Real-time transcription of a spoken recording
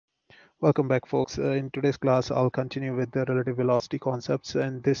Welcome back, folks. In today's class, I'll continue with the relative velocity concepts,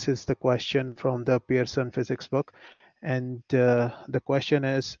 and this is the question from the Pearson physics book. And the question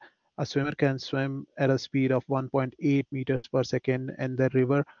is, a swimmer can swim at a speed of 1.8 meters per second, and the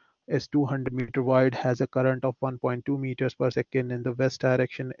river is 200-meter wide, has a current of 1.2 meters per second in the west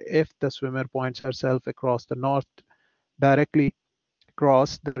direction. If the swimmer points herself across the north directly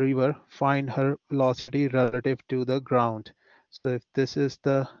cross the river, find her velocity relative to the ground. So if this is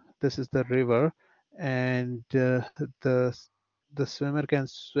the river, and the swimmer can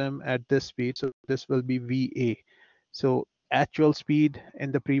swim at this speed, so this will be VA. So actual speed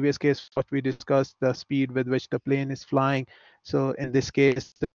in the previous case, what we discussed, the speed with which the plane is flying. So in this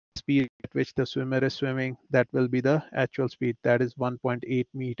case, the speed at which the swimmer is swimming, that will be the actual speed, that is 1.8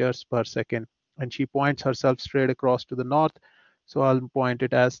 meters per second. And she points herself straight across to the north, so I'll point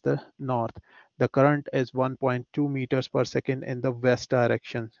it as the north. The current is 1.2 meters per second in the west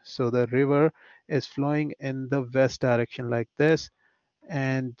direction. So the river is flowing in the west direction like this,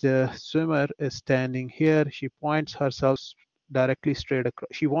 and the swimmer is standing here. She points herself directly straight across.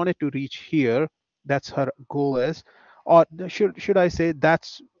 She wanted to reach here. That's her goal is, or should I say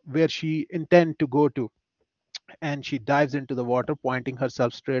that's where she intend to go to. And she dives into the water, pointing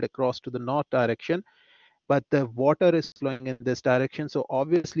herself straight across to the north direction, but the water is flowing in this direction, so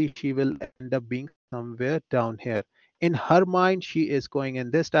obviously she will end up being somewhere down here. In her mind, she is going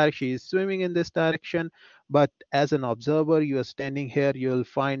in this direction, she is swimming in this direction, but as an observer, you are standing here, you will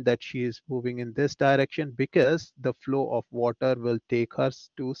find that she is moving in this direction because the flow of water will take her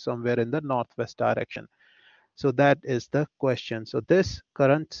to somewhere in the northwest direction. So that is the question. So this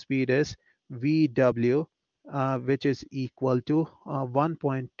current speed is VW, which is equal to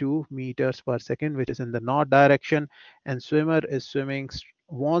 1.2 meters per second, which is in the north direction. And swimmer is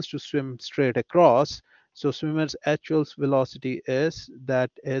wants to swim straight across. So swimmer's actual velocity is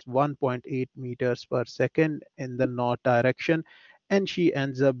 1.8 meters per second in the north direction. And she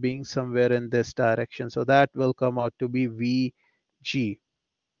ends up being somewhere in this direction. So that will come out to be VG.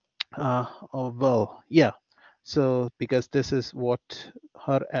 Well, yeah. So because this is what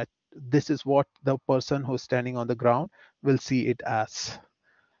the person who's standing on the ground will see it as.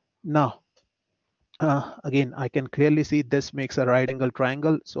 Now, again, I can clearly see this makes a right angle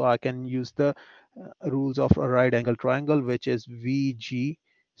triangle, so I can use the rules of a right angle triangle, which is VG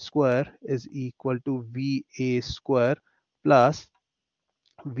square is equal to VA square plus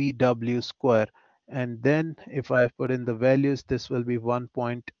VW square. And then if I put in the values, this will be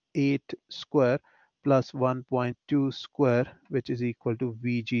 1.8 square plus 1.2 square, which is equal to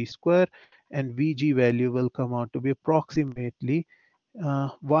VG square. And VG value will come out to be approximately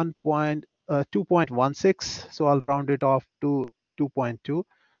 2.16. So I'll round it off to 2.2.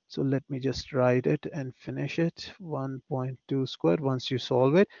 So let me just write it and finish it. 1.2 square once you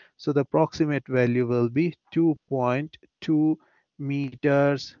solve it. So the approximate value will be 2.2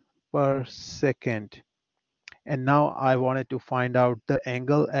 meters per second. And now I wanted to find out the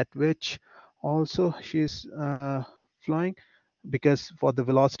angle at which also she's flying, because for the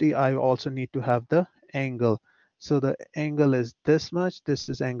velocity I also need to have the angle. So the angle is this much, this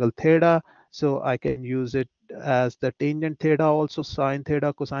is angle theta, so I can use it as the tangent theta, also sine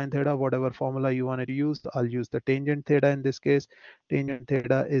theta, cosine theta, whatever formula you wanted to use. I'll use the tangent theta in this case. Tangent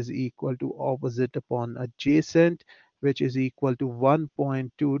theta is equal to opposite upon adjacent, which is equal to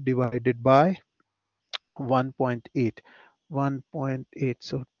 1.2 divided by 1.8. 1.8.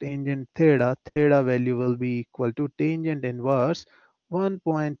 So tangent theta value will be equal to tangent inverse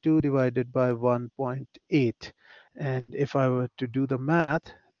 1.2 divided by 1.8. And if I were to do the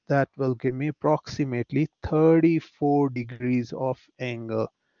math, that will give me approximately 34 degrees of angle.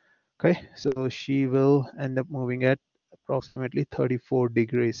 Okay, so she will end up moving at approximately 34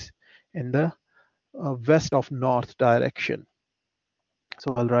 degrees in the west of north direction.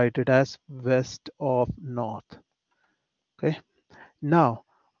 So I'll write it as west of north. Okay. Now,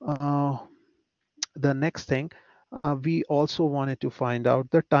 the next thing, we also wanted to find out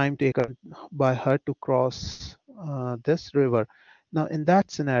the time taken by her to cross this river. Now, in that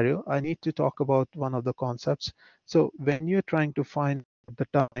scenario, I need to talk about one of the concepts. So when you're trying to find the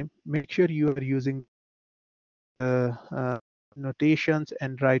time, make sure you are using notations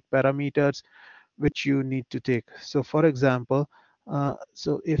and right parameters which you need to take. So for example,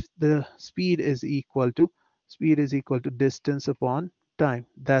 so if the speed is equal to distance upon time,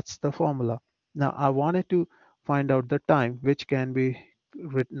 that's the formula. Now I wanted to find out the time, which can be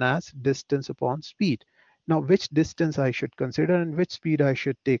written as distance upon speed. Now which distance I should consider and which speed I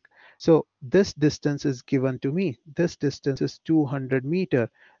should take. So this distance is given to me. This distance is 200 meter,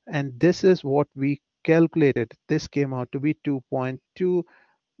 and this is what we calculated. This came out to be 2.2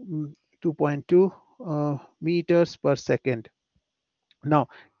 2.2 meters per second. Now,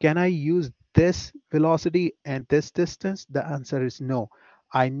 can I use this velocity and this distance? The answer is no.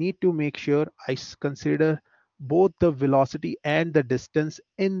 I need to make sure I consider both the velocity and the distance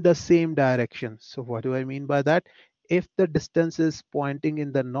in the same direction. So what do I mean by that? If the distance is pointing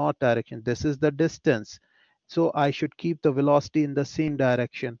in the north direction, this is the distance. So I should keep the velocity in the same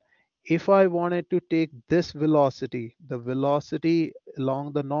direction. If I wanted to take this velocity, the velocity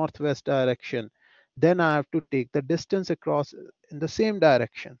along the northwest direction, then I have to take the distance across in the same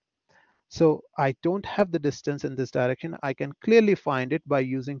direction. So I don't have the distance in this direction. I can clearly find it by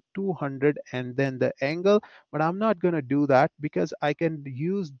using 200 and then the angle, but I'm not going to do that because I can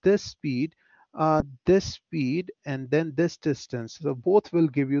use this speed, and then this distance. So both will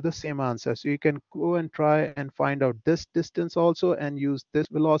give you the same answer. So you can go and try and find out this distance also and use this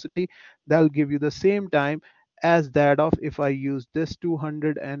velocity. That'll give you the same time as that of if I use this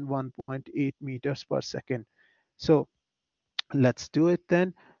 201.8 meters per second. So let's do it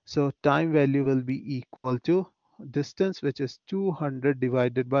then. So time value will be equal to distance, which is 200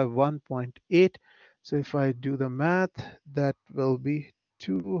 divided by 1.8. So if I do the math, that will be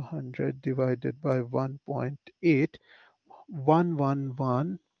 200 divided by 1.8,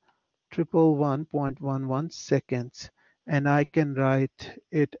 111,111.11 seconds. And I can write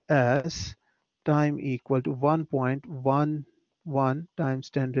it as time equal to 1.11 times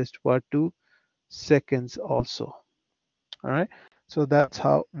 10 raised to power 2 seconds also. All right, so that's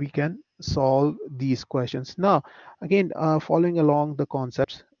how we can solve these questions. Now again, following along the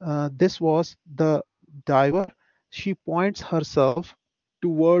concepts, this was the diver. She points herself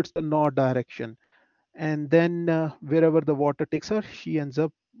towards the north direction, and then wherever the water takes her, she ends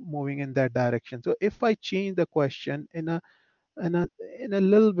up moving in that direction. So if I change the question in a in a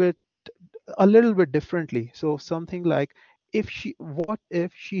little bit differently. So something like, what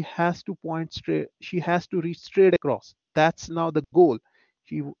if she has to point straight, she has to reach straight across. That's now the goal.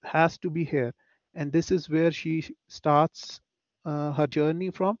 She has to be here. And this is where she starts her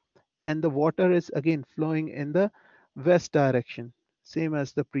journey from. And the water is again flowing in the west direction, same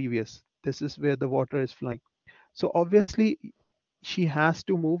as the previous. This is where the water is flowing. So obviously she has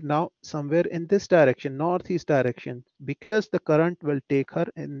to move now somewhere in this direction, northeast direction, because the current will take her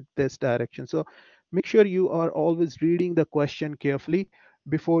in this direction. So make sure you are always reading the question carefully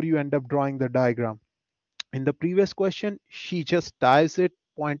before you end up drawing the diagram. In the previous question, she just dives it,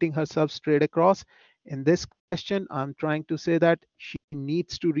 pointing herself straight across. In this question, I'm trying to say that she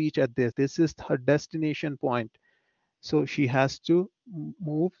needs to reach at this. This is her destination point. So she has to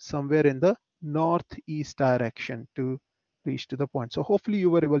move somewhere in the northeast direction to reach to the point. So hopefully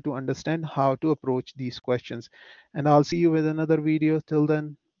you were able to understand how to approach these questions. And I'll see you with another video. Till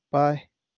then, bye.